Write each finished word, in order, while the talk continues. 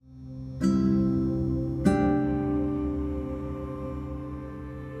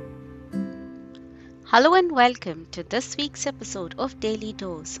Hello and welcome to this week's episode of Daily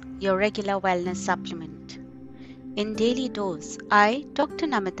Dose, your regular wellness supplement. In Daily Dose, I, Dr.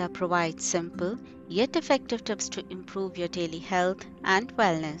 Namita, provide simple yet effective tips to improve your daily health and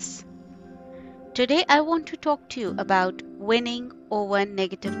wellness. Today, I want to talk to you about winning over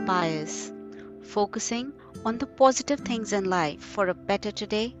negative bias, focusing on the positive things in life for a better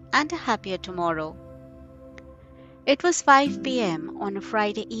today and a happier tomorrow. It was 5 p.m. on a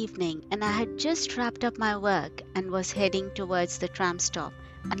Friday evening, and I had just wrapped up my work and was heading towards the tram stop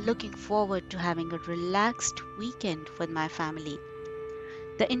and looking forward to having a relaxed weekend with my family.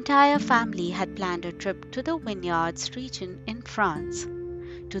 The entire family had planned a trip to the vineyards region in France,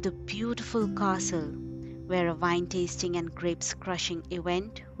 to the beautiful castle where a wine tasting and grapes crushing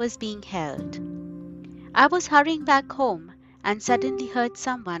event was being held. I was hurrying back home and suddenly heard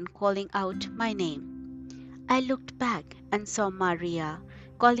someone calling out my name. I looked back and saw Maria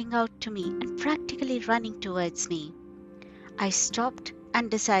calling out to me and practically running towards me. I stopped and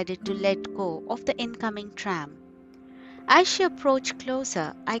decided to let go of the incoming tram. As she approached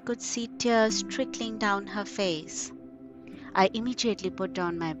closer, I could see tears trickling down her face. I immediately put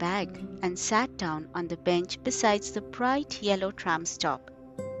down my bag and sat down on the bench beside the bright yellow tram stop.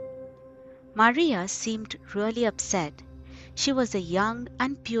 Maria seemed really upset. She was a young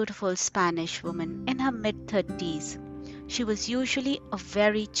and beautiful Spanish woman in her mid-30s. She was usually a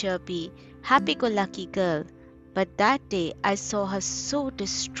very chirpy, happy-go-lucky girl, but that day I saw her so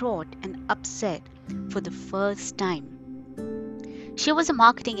distraught and upset for the first time. She was a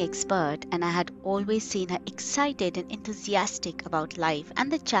marketing expert, and I had always seen her excited and enthusiastic about life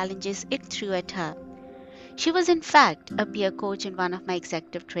and the challenges it threw at her. She was, in fact, a peer coach in one of my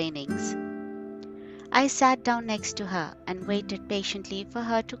executive trainings. I sat down next to her and waited patiently for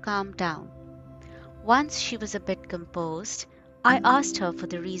her to calm down. Once she was a bit composed, I asked her for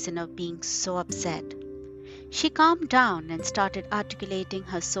the reason of being so upset. She calmed down and started articulating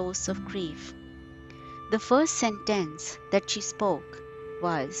her source of grief. The first sentence that she spoke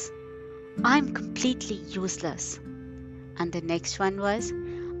was, "I'm completely useless." And the next one was,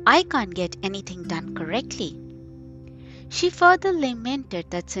 "I can't get anything done correctly." She further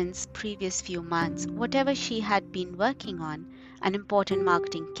lamented that since previous few months, whatever she had been working on, an important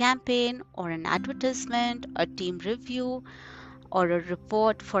marketing campaign or an advertisement, a team review, or a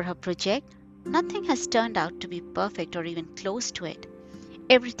report for her project, nothing has turned out to be perfect or even close to it.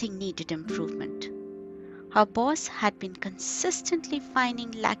 Everything needed improvement. Her boss had been consistently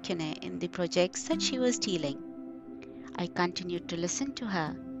finding lacunae in the projects that she was dealing. I continued to listen to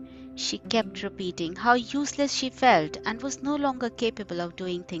her. She kept repeating how useless she felt and was no longer capable of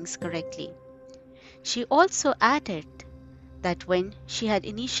doing things correctly. She also added that when she had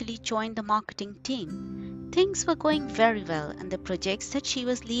initially joined the marketing team, things were going very well and the projects that she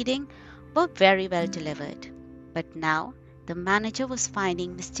was leading were very well delivered. But now, the manager was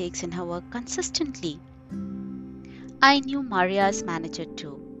finding mistakes in her work consistently. I knew Maria's manager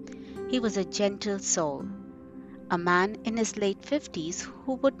too. He was a gentle soul, a man in his late 50s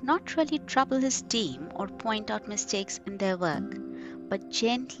who would not really trouble his team or point out mistakes in their work, but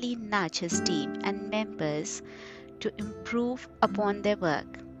gently nudge his team and members to improve upon their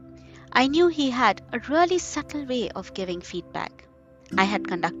work. I knew he had a really subtle way of giving feedback. I had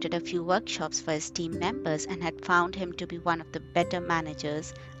conducted a few workshops for his team members and had found him to be one of the better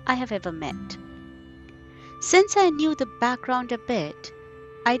managers I have ever met. Since I knew the background a bit,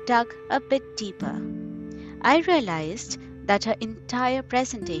 I dug a bit deeper. I realized that her entire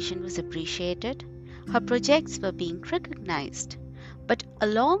presentation was appreciated, her projects were being recognized, but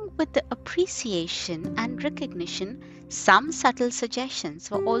along with the appreciation and recognition, some subtle suggestions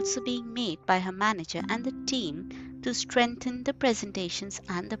were also being made by her manager and the team to strengthen the presentations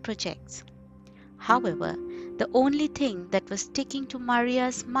and the projects. However, the only thing that was sticking to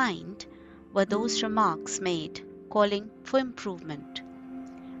Maria's mind were those remarks made calling for improvement.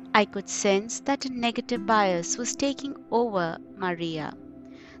 I could sense that a negative bias was taking over Maria.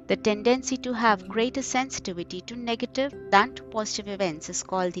 The tendency to have greater sensitivity to negative than to positive events is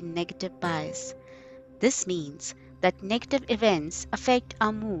called the negative bias. This means that negative events affect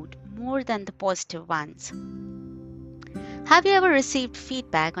our mood more than the positive ones. Have you ever received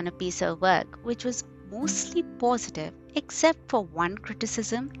feedback on a piece of work which was mostly positive except for one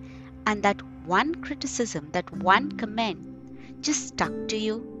criticism, and that one criticism, that one comment just stuck to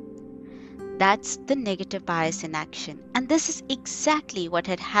you? That's the negative bias in action, and this is exactly what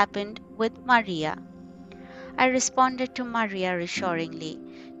had happened with Maria. I responded to Maria reassuringly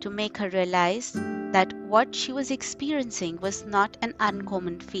to make her realize that what she was experiencing was not an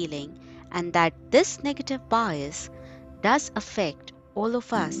uncommon feeling and that this negative bias does affect all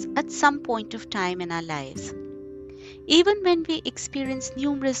of us at some point of time in our lives. Even when we experience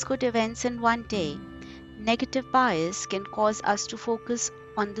numerous good events in one day, negative bias can cause us to focus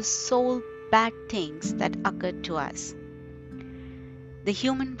on the sole bad things that occurred to us. The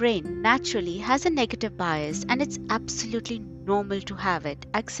human brain naturally has a negative bias, and it's absolutely normal to have it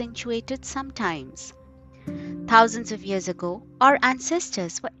accentuated sometimes. Thousands of years ago, our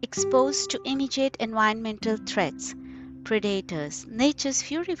ancestors were exposed to immediate environmental threats, predators, nature's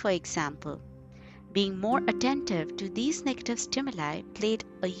fury, for example. Being more attentive to these negative stimuli played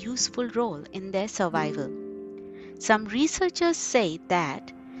a useful role in their survival. Some researchers say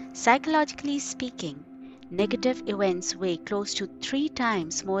that, psychologically speaking, negative events weigh close to 3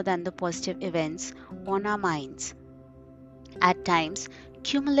 times more than the positive events on our minds. At times,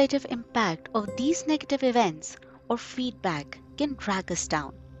 cumulative impact of these negative events or feedback can drag us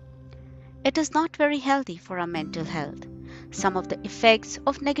down. It is not very healthy for our mental health. Some of the effects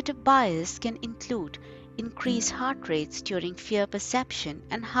of negative bias can include increased heart rates during fear perception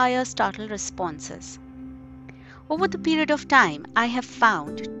and higher startle responses. Over the period of time, I have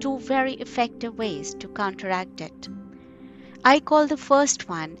found 2 very effective ways to counteract it. I call the first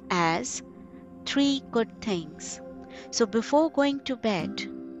one as 3 good things. So before going to bed,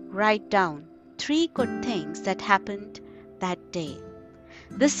 write down 3 good things that happened that day.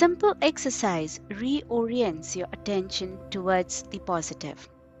 This simple exercise reorients your attention towards the positive.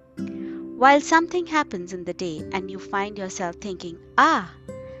 While something happens in the day and you find yourself thinking,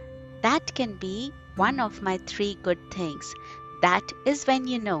 that can be one of my 3 good things, that is when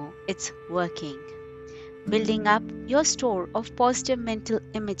you know it's working. Building up your store of positive mental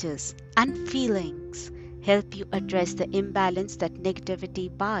images and feelings help you address the imbalance that negativity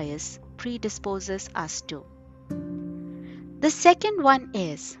bias predisposes us to. The second one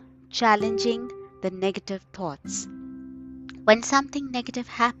is challenging the negative thoughts. When something negative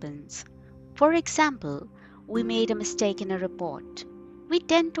happens, for example, we made a mistake in a report, we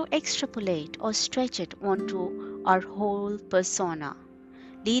tend to extrapolate or stretch it onto our whole persona,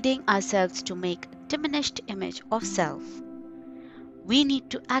 leading ourselves to make a diminished image of self. We need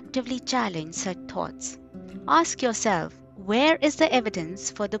to actively challenge such thoughts. Ask yourself, where is the evidence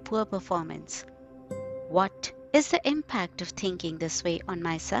for the poor performance? What is the impact of thinking this way on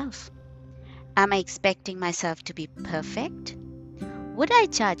myself? Am I expecting myself to be perfect? Would I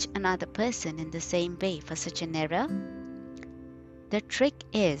judge another person in the same way for such an error? The trick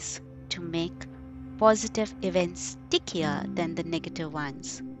is to make positive events stickier than the negative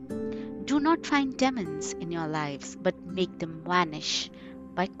ones. Do not find demons in your lives, but make them vanish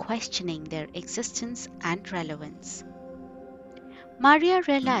by questioning their existence and relevance. Maria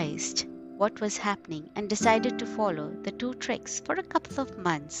realized what was happening and decided to follow the 2 tricks for a couple of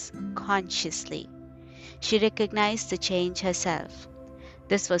months consciously. She recognized the change herself.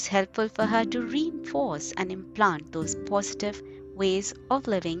 This was helpful for her to reinforce and implant those positive ways of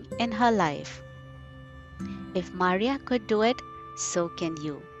living in her life. If Maria could do it, so can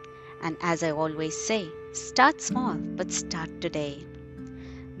you. And as I always say, start small, but start today.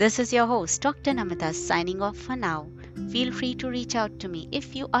 This is your host, Dr. Namita, signing off for now. Feel free to reach out to me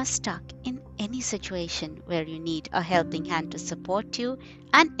if you are stuck in any situation where you need a helping hand to support you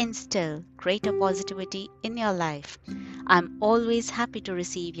and instill greater positivity in your life. I'm always happy to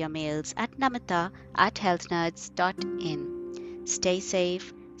receive your mails at namita@healthnerds.in. Stay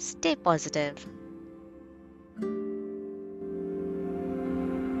safe, stay positive.